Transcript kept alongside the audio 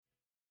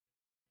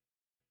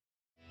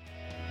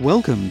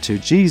Welcome to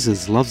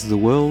Jesus Loves the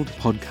World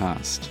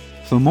podcast.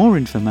 For more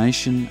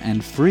information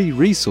and free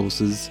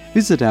resources,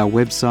 visit our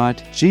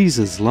website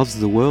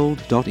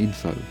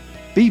jesuslovestheworld.info.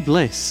 Be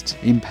blessed,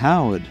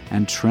 empowered,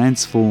 and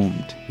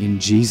transformed in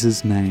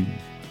Jesus' name.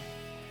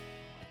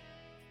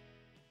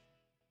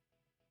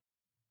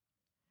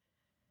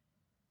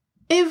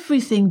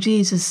 Everything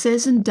Jesus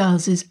says and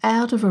does is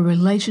out of a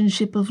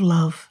relationship of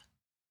love.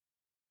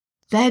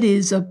 That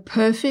is a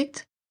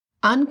perfect,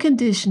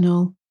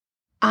 unconditional,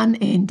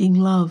 unending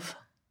love.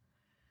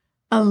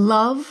 A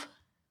love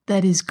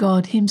that is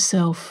God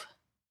Himself.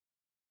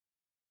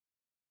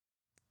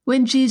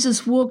 When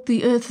Jesus walked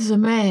the earth as a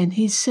man,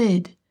 He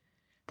said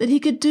that He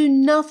could do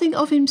nothing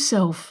of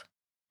Himself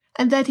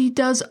and that He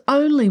does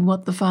only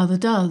what the Father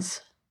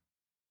does.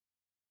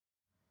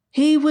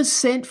 He was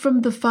sent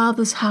from the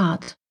Father's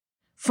heart,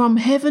 from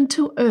heaven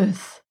to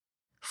earth,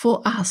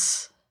 for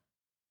us.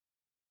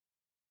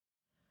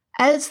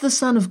 As the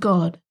Son of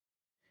God,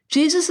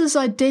 Jesus'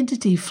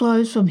 identity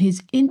flows from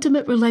His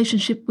intimate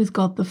relationship with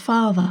God the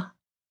Father.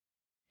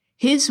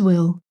 His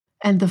will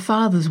and the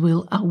Father's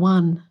will are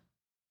one.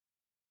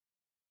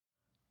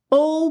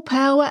 All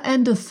power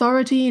and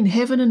authority in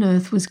heaven and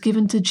earth was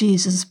given to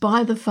Jesus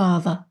by the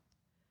Father.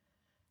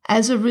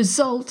 As a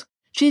result,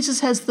 Jesus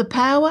has the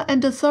power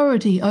and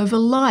authority over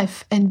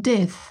life and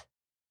death,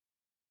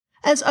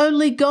 as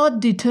only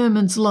God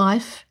determines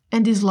life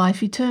and is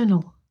life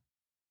eternal.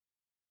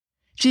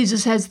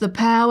 Jesus has the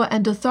power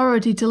and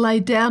authority to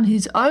lay down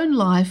His own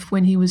life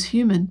when He was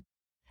human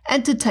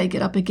and to take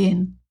it up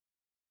again.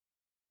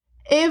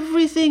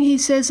 Everything He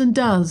says and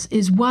does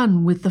is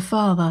one with the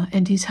Father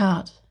and His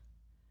heart.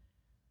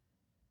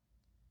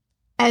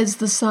 As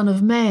the Son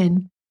of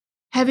Man,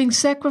 having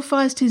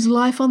sacrificed His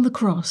life on the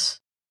cross,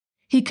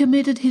 He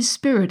committed His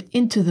spirit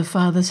into the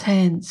Father's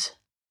hands.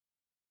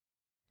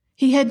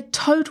 He had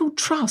total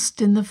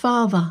trust in the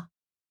Father,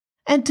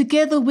 and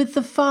together with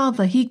the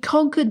Father He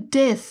conquered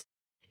death,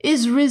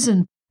 is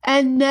risen,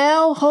 and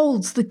now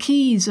holds the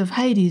keys of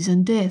Hades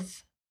and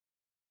death.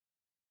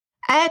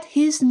 At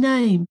His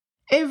name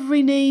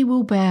every knee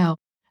will bow,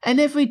 and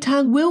every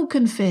tongue will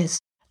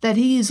confess that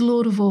He is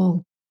Lord of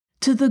all,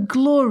 to the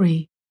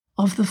glory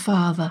of the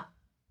Father.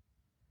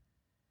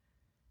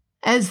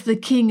 As the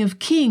King of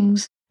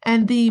Kings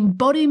and the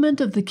embodiment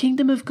of the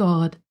kingdom of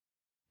God,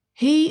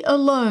 He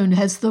alone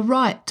has the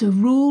right to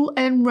rule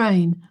and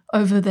reign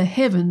over the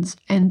heavens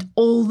and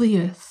all the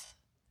earth.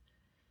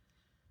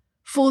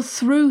 For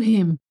through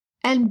Him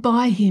and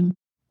by Him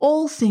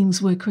all things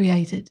were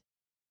created.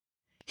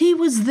 He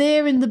was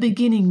there in the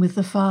beginning with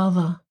the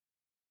Father.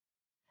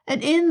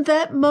 And in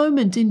that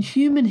moment in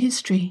human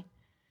history,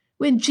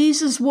 when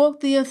Jesus walked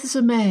the earth as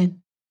a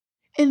man,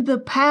 in the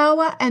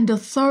power and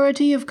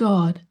authority of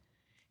God,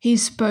 He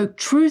spoke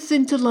truth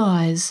into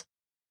lies,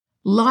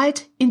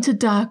 light into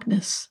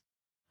darkness,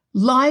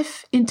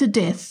 life into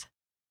death,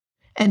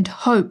 and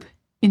hope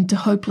into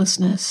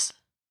hopelessness.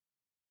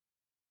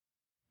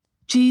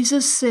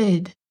 Jesus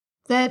said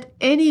that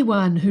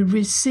anyone who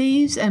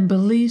receives and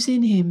believes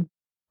in Him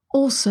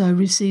also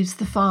receives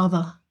the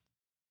Father.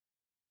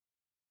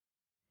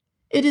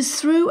 It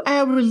is through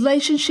our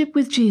relationship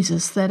with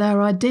Jesus that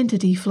our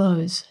identity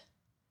flows.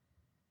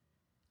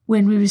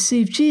 When we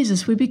receive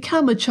Jesus, we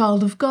become a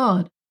child of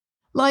God.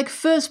 Like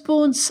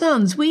firstborn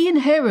sons, we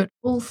inherit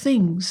all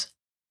things.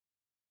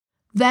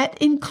 That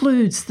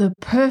includes the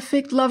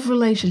perfect love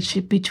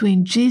relationship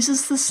between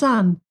Jesus the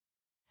Son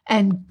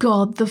and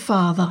God the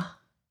Father.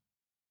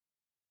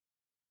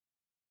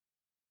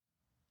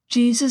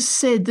 Jesus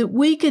said that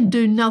we can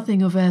do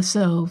nothing of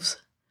ourselves.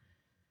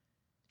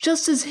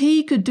 Just as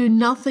He could do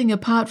nothing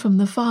apart from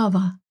the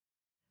Father,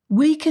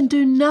 we can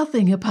do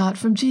nothing apart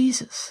from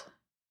Jesus.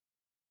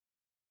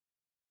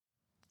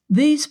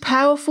 These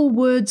powerful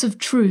words of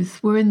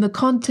truth were in the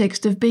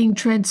context of being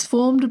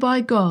transformed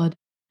by God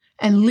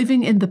and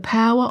living in the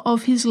power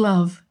of His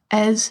love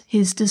as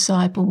His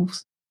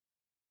disciples.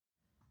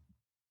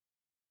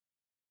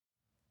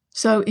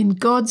 So in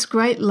God's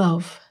great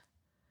love,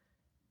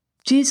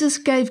 Jesus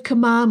gave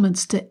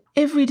commandments to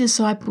every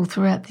disciple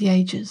throughout the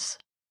ages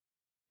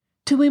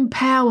to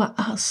empower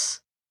us,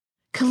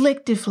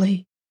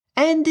 collectively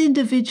and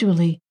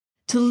individually,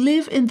 to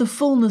live in the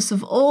fullness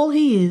of all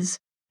He is,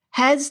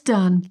 has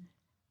done,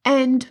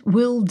 and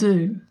will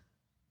do.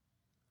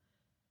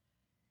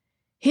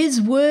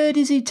 His word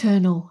is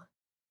eternal,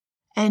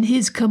 and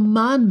His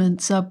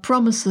commandments are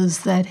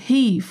promises that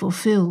He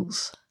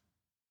fulfills.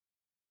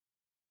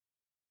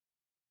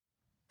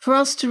 For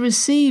us to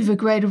receive a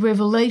greater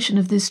revelation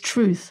of this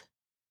truth,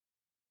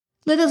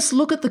 let us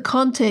look at the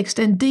context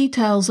and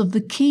details of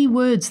the key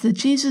words that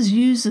Jesus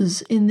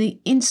uses in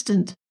the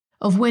instant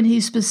of when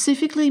He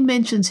specifically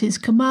mentions His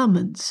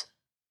commandments.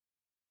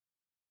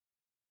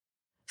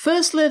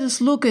 First, let us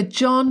look at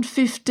John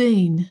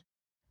 15,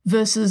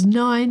 verses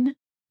 9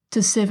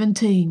 to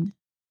 17.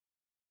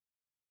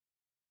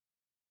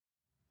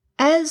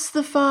 As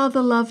the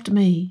Father loved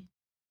me,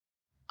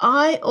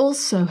 I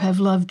also have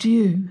loved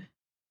you.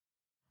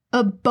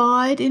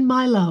 Abide in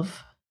my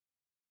love.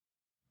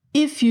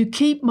 If you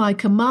keep my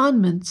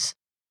commandments,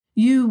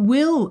 you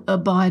will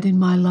abide in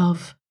my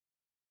love,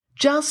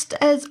 just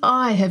as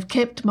I have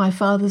kept my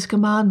Father's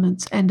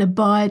commandments and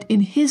abide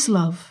in his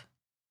love.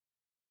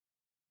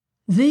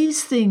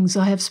 These things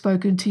I have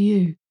spoken to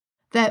you,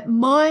 that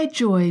my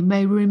joy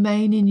may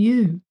remain in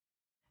you,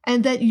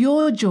 and that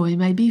your joy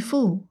may be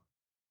full.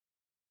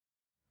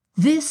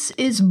 This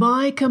is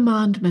my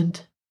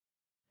commandment,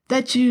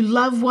 that you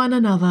love one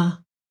another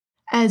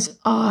as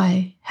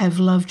I have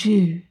loved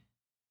you.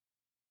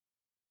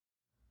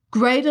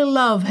 Greater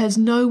love has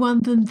no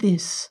one than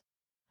this,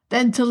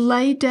 than to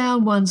lay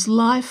down one's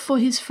life for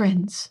his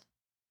friends.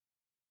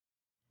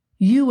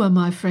 You are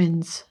my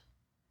friends.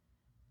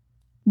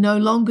 No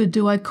longer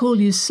do I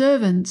call you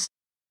servants,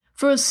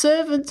 for a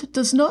servant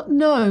does not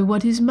know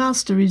what his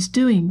master is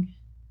doing.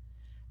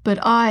 But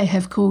I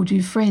have called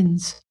you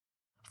friends,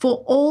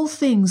 for all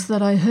things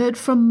that I heard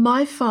from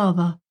my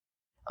Father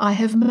I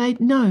have made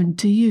known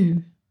to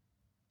you.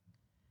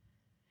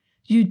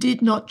 You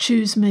did not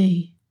choose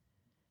me,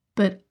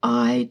 but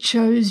I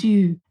chose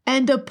you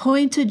and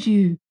appointed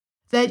you,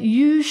 that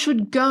you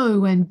should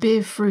go and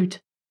bear fruit,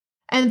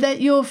 and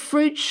that your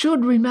fruit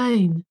should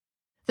remain,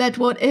 that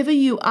whatever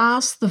you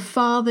ask the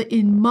Father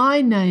in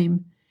my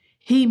name,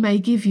 he may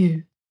give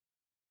you.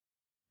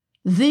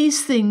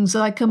 These things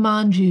I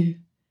command you,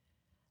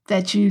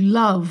 that you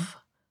love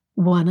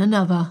one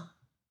another.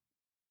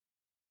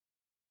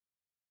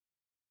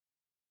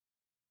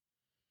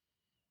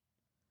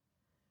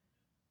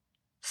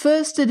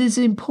 First, it is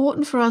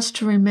important for us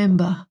to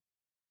remember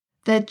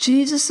that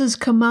Jesus'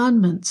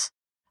 commandments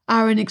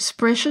are an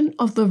expression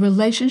of the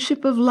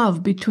relationship of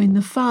love between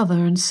the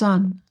Father and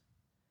Son.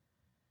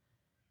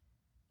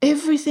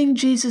 Everything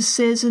Jesus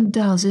says and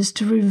does is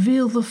to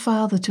reveal the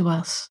Father to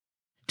us,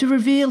 to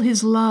reveal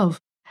his love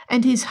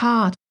and his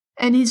heart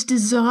and his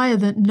desire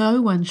that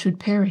no one should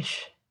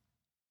perish.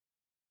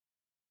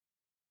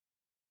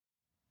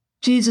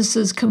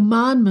 Jesus'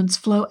 commandments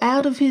flow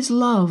out of his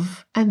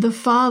love and the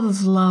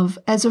Father's love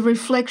as a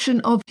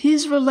reflection of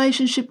his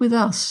relationship with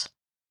us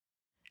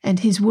and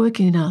his work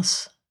in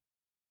us.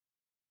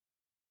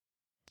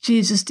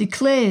 Jesus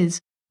declares,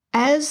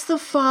 "As the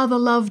Father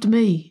loved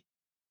me,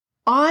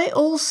 I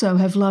also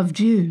have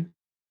loved you.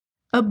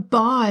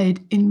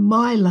 Abide in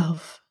my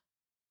love."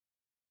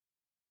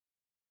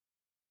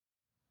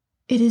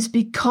 It is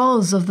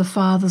because of the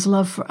Father's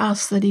love for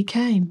us that he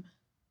came.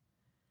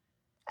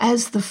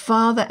 As the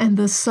Father and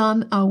the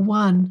Son are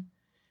one,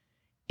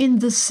 in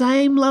the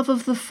same love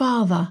of the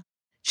Father,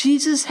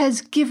 Jesus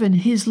has given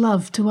his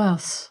love to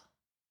us.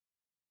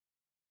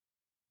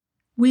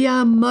 We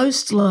are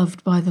most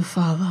loved by the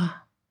Father,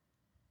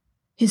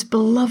 his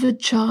beloved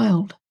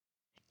child,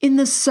 in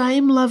the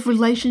same love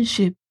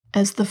relationship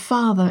as the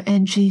Father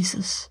and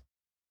Jesus,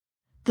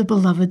 the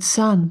beloved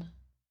Son.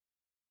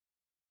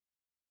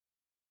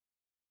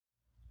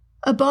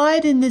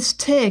 Abide in this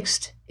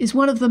text is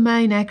one of the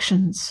main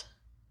actions.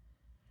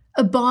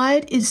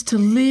 Abide is to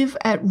live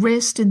at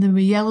rest in the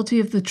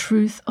reality of the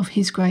truth of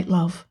his great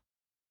love.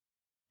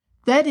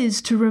 That is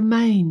to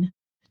remain,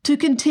 to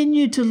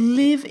continue to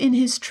live in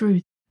his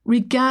truth,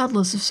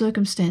 regardless of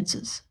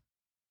circumstances.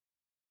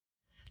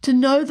 To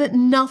know that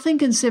nothing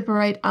can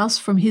separate us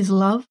from his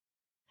love,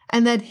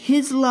 and that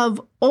his love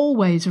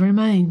always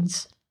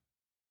remains.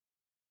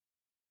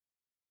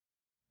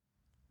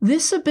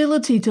 This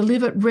ability to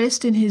live at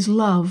rest in his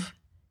love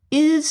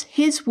is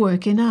his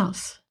work in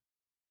us.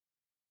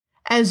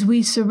 As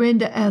we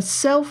surrender our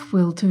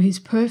self-will to his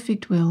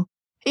perfect will,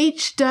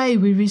 each day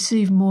we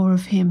receive more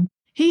of him.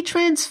 He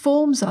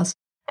transforms us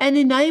and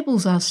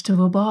enables us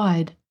to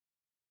abide.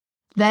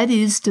 That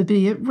is to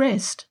be at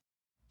rest,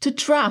 to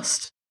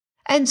trust,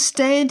 and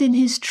stand in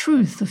his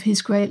truth of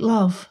his great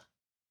love.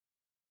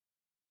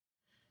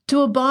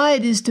 To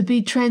abide is to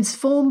be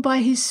transformed by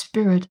his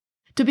Spirit,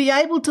 to be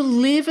able to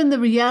live in the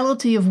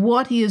reality of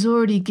what he has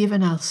already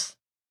given us.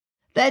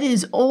 That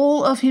is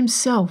all of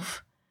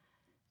himself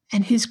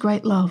and his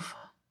great love.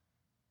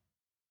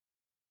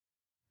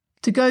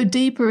 To go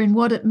deeper in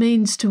what it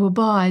means to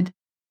abide,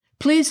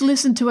 please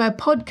listen to our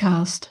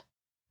podcast,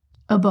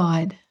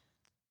 Abide.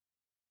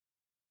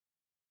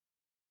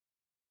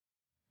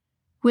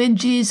 When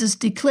Jesus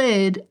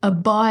declared,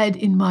 "Abide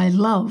in my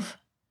love,"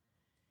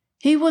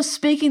 he was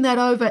speaking that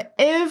over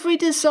every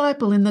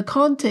disciple in the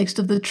context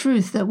of the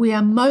truth that we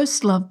are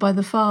most loved by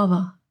the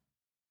Father.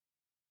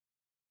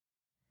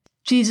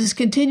 Jesus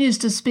continues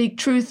to speak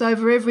truth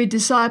over every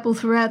disciple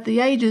throughout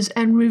the ages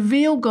and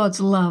reveal God's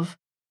love.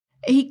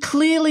 He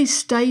clearly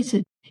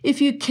stated,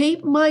 "If you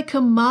keep my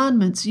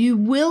commandments, you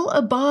will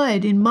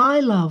abide in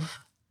my love."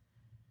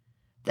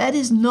 That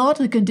is not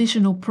a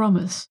conditional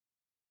promise,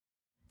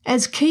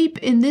 as keep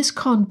in this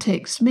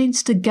context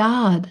means to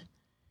guard,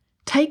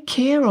 take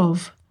care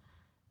of,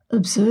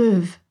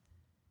 observe,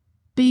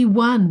 be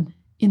one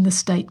in the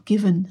state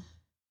given.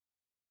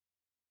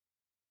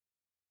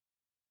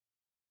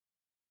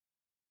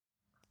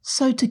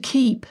 So to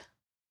keep,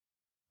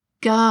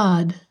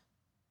 guard,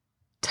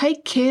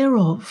 take care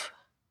of,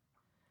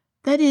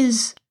 that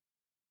is,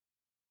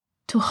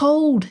 to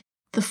hold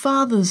the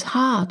Father's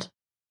heart,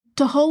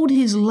 to hold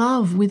his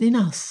love within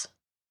us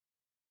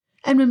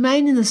and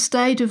remain in the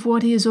state of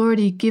what he has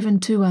already given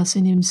to us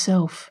in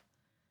himself.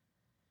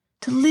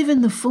 To live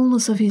in the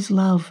fullness of his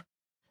love,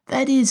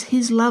 that is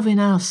his love in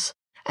us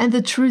and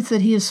the truth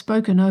that he has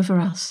spoken over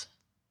us.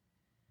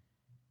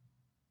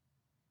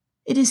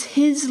 It is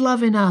his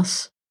love in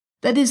us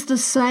that is the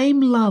same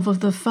love of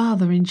the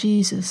Father in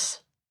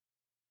Jesus.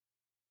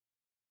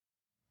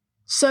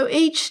 So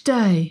each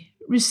day,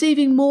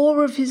 receiving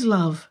more of his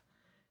love,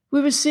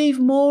 we receive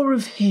more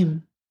of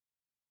him.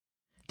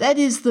 That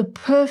is the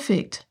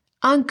perfect,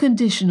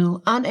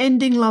 unconditional,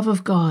 unending love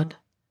of God.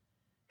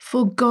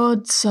 For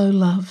God so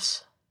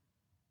loves.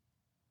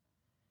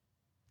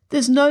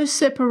 There's no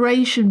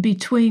separation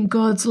between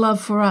God's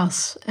love for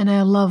us and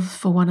our love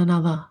for one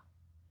another,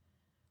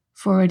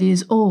 for it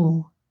is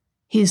all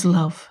his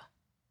love.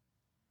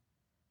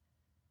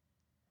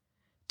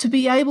 To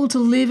be able to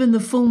live in the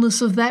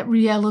fullness of that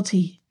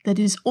reality that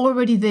is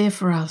already there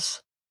for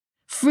us,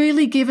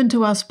 freely given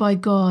to us by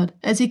God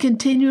as he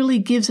continually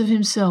gives of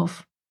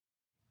himself,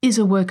 is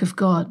a work of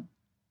God.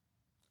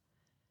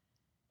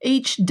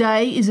 Each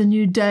day is a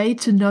new day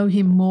to know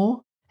him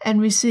more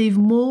and receive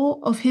more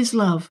of his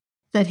love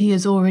that he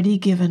has already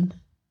given.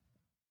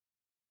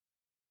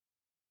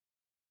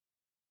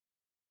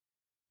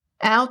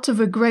 Out of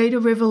a greater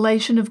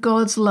revelation of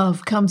God's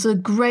love comes a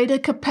greater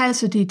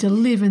capacity to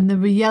live in the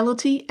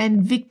reality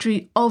and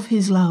victory of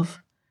his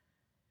love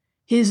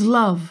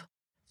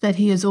that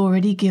he has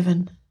already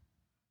given.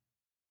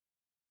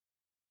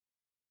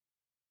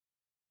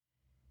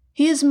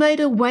 He has made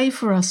a way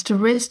for us to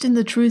rest in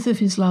the truth of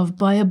his love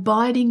by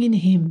abiding in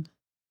him.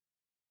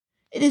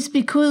 It is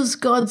because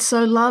God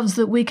so loves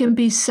that we can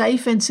be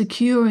safe and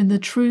secure in the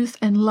truth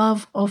and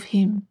love of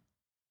him.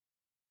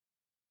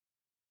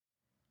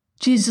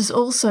 Jesus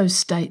also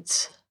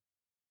states,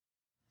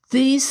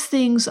 "These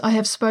things I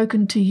have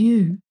spoken to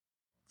you,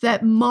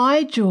 that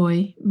my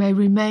joy may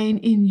remain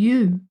in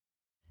you,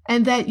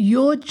 and that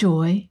your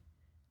joy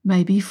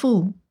may be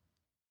full."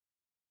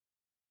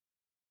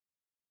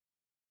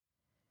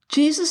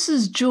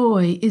 Jesus'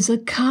 joy is a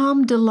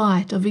calm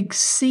delight of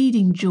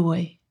exceeding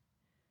joy.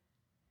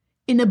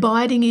 In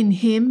abiding in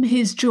him,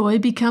 his joy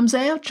becomes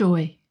our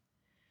joy,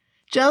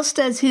 just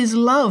as his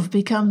love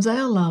becomes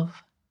our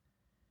love.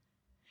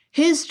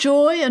 His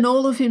joy and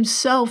all of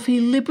himself he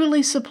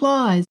liberally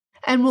supplies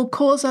and will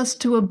cause us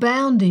to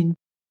abound in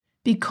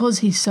because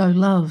he so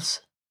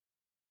loves.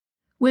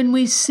 When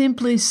we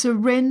simply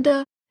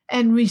surrender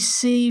and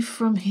receive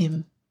from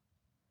him.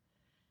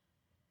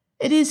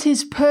 It is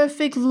his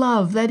perfect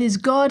love, that is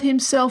God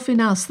himself in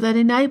us, that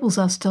enables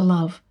us to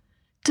love,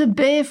 to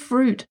bear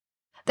fruit,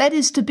 that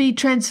is to be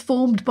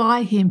transformed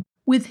by him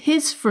with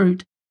his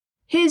fruit,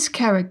 his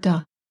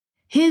character,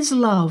 his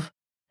love,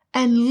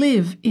 and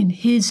live in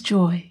his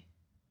joy.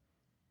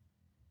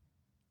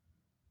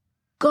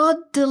 God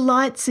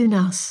delights in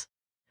us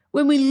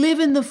when we live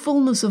in the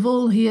fullness of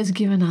all he has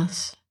given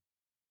us.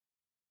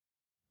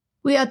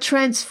 We are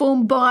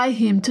transformed by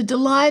him to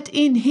delight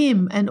in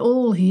him and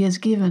all he has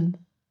given.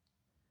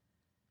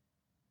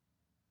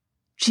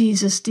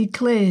 Jesus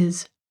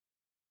declares,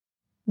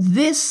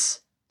 "This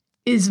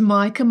is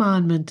my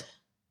commandment,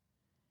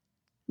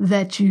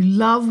 that you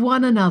love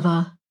one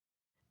another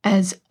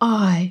as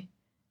I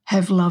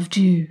have loved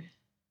you."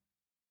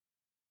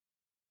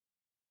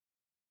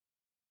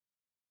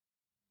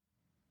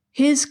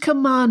 His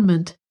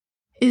commandment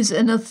is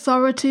an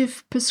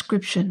authoritative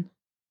prescription.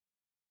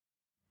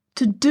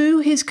 To do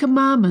his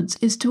commandments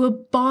is to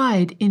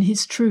abide in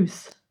his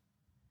truth.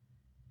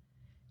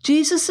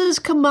 Jesus'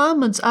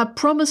 commandments are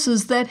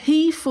promises that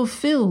he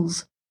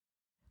fulfills.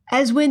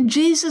 As when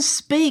Jesus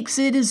speaks,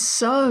 it is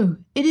so,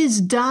 it is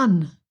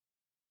done.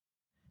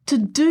 To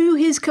do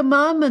his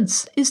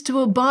commandments is to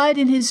abide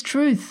in his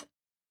truth.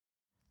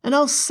 And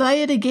I'll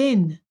say it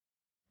again.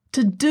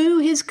 To do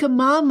his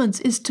commandments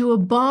is to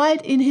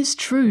abide in his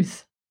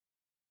truth.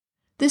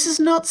 This is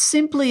not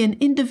simply an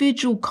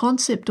individual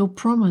concept or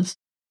promise.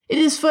 It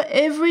is for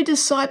every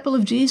disciple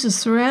of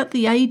Jesus throughout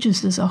the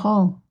ages as a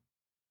whole.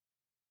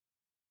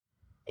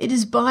 It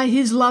is by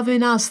his love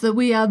in us that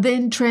we are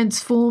then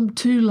transformed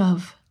to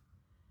love.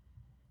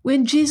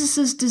 When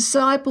Jesus'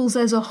 disciples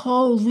as a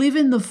whole live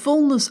in the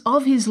fullness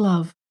of his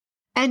love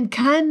and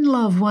can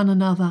love one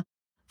another,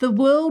 the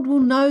world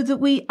will know that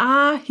we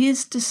are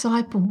his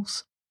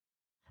disciples.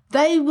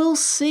 They will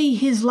see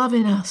his love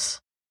in us,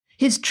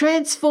 his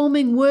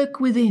transforming work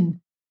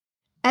within,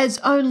 as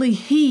only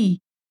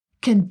he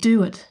can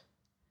do it.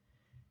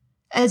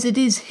 As it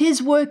is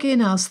his work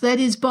in us, that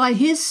is by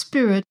his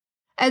Spirit,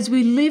 as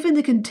we live in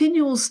the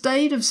continual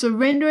state of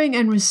surrendering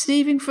and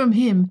receiving from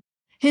him,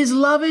 his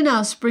love in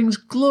us brings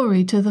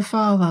glory to the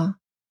Father.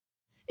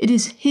 It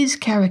is his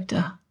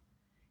character,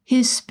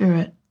 his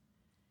Spirit,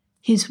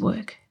 his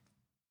work.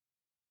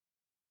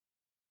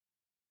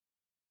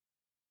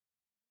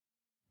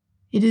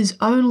 It is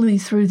only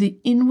through the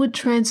inward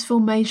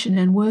transformation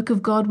and work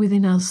of God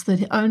within us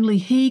that only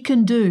he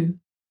can do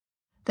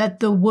that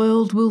the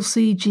world will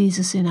see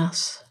Jesus in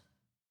us.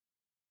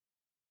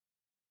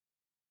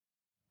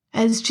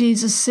 as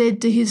Jesus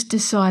said to his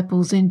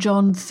disciples in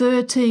John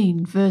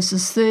 13,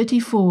 verses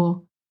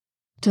 34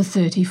 to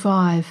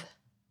 35.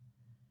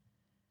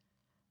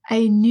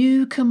 A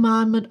new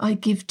commandment I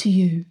give to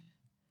you,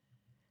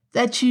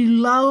 that you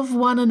love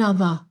one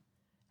another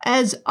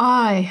as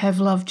I have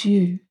loved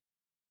you,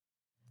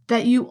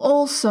 that you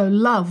also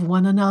love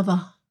one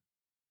another.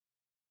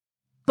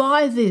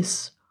 By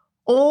this,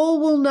 all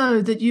will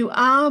know that you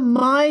are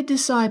my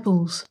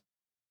disciples,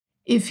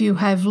 if you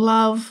have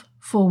love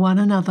for one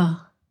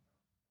another.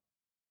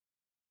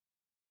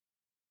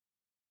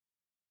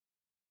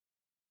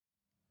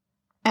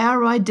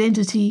 Our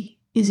identity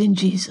is in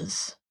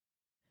Jesus.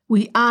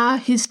 We are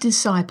his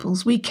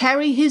disciples. We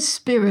carry his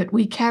spirit.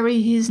 We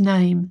carry his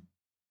name.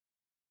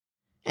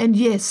 And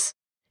yes,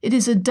 it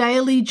is a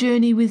daily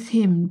journey with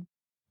him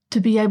to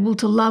be able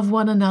to love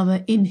one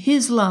another in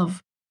his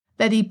love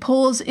that he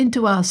pours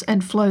into us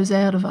and flows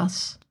out of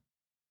us.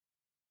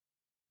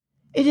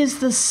 It is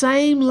the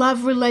same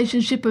love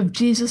relationship of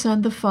Jesus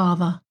and the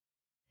Father.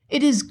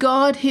 It is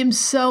God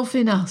himself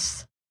in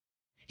us.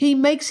 He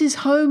makes his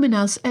home in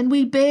us, and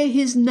we bear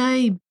his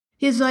name,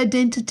 his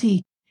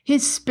identity,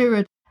 his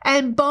spirit.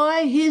 And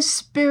by his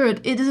spirit,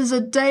 it is a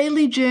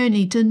daily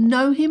journey to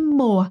know him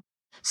more,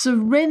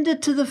 surrender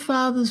to the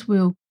Father's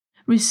will,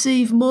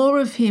 receive more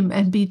of him,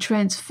 and be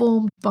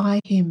transformed by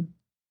him.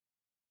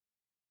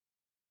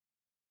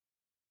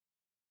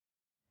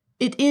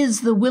 It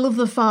is the will of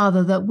the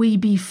Father that we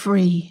be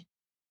free,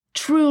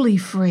 truly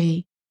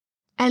free,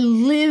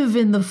 and live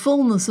in the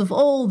fullness of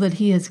all that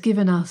he has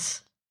given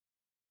us.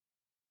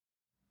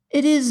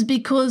 It is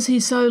because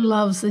he so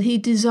loves that he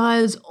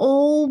desires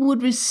all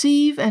would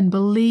receive and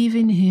believe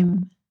in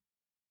him.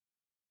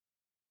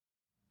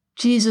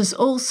 Jesus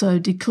also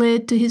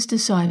declared to his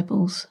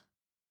disciples,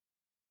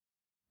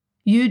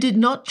 "You did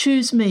not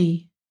choose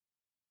me,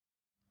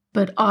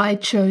 but I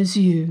chose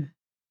you,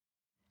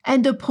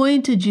 and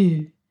appointed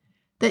you,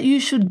 that you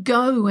should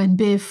go and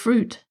bear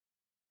fruit,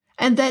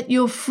 and that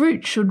your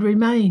fruit should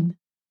remain,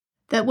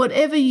 that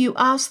whatever you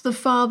ask the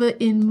Father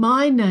in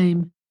my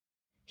name,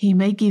 he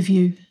may give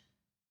you."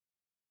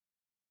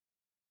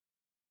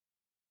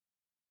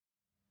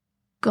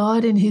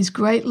 God in his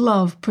great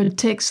love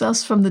protects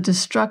us from the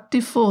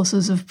destructive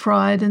forces of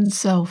pride and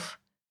self.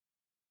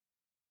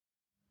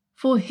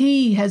 For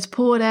he has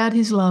poured out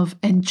his love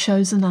and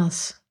chosen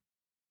us.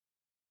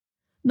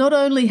 Not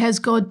only has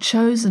God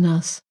chosen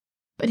us,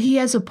 but he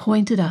has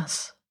appointed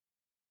us.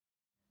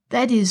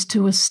 That is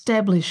to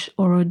establish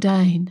or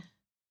ordain.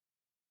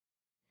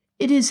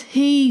 It is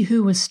he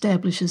who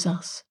establishes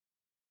us.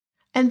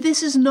 And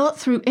this is not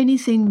through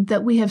anything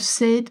that we have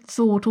said,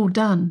 thought, or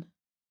done.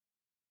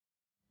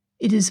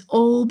 It is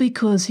all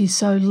because he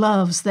so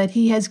loves that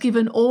he has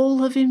given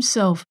all of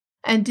himself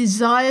and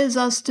desires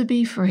us to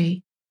be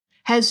free,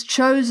 has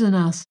chosen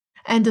us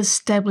and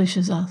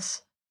establishes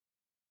us.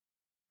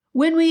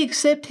 When we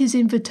accept his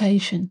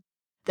invitation,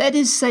 that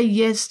is, say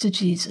yes to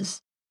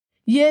Jesus,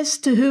 yes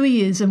to who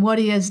he is and what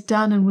he has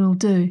done and will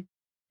do,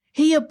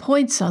 he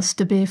appoints us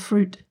to bear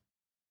fruit.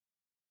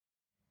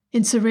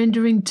 In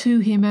surrendering to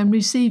him and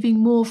receiving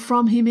more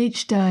from him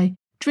each day,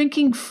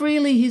 drinking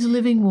freely his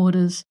living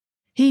waters,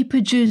 he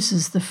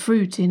produces the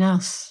fruit in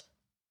us.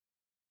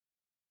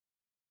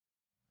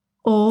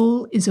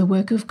 All is a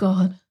work of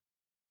God.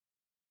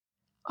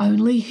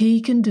 Only he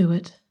can do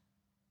it.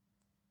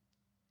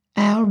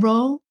 Our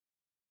role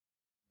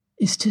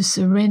is to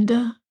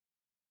surrender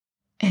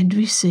and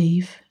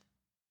receive.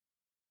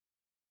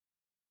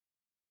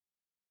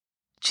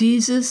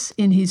 Jesus,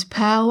 in his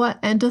power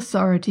and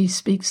authority,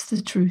 speaks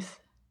the truth.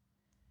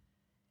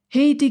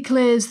 He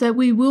declares that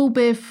we will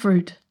bear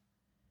fruit,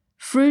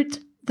 fruit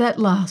that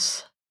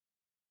lasts.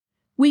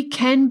 We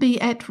can be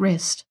at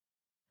rest,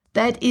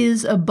 that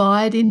is,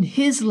 abide in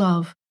his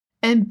love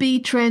and be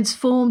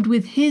transformed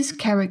with his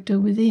character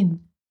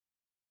within.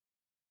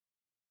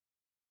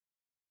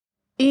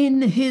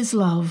 In his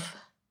love,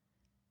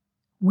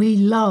 we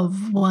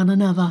love one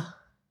another.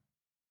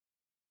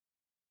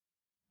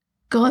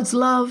 God's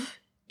love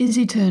is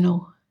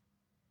eternal.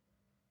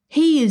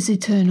 He is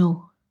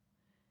eternal,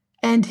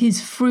 and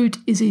his fruit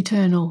is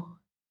eternal.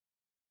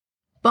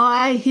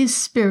 By his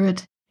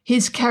Spirit,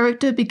 his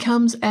character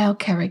becomes our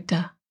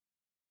character.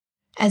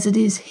 As it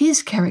is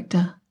his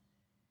character,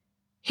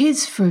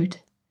 his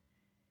fruit,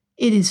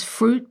 it is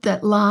fruit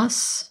that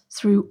lasts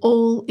through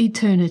all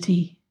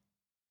eternity.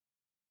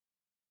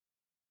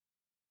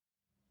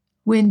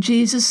 When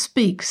Jesus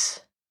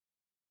speaks,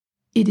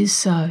 it is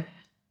so.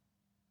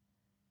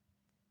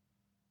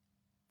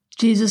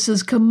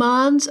 Jesus'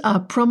 commands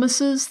are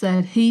promises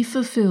that he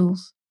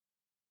fulfills.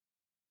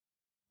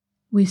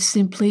 We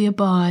simply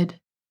abide,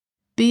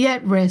 be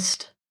at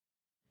rest,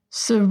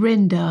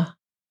 surrender,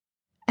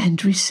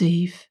 and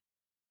receive.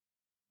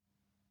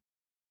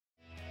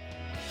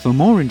 For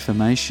more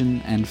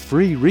information and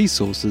free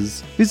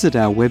resources, visit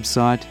our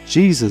website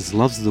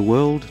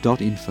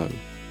jesuslovestheworld.info.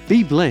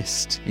 Be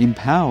blessed,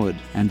 empowered,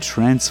 and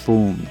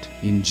transformed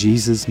in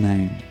Jesus'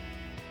 name.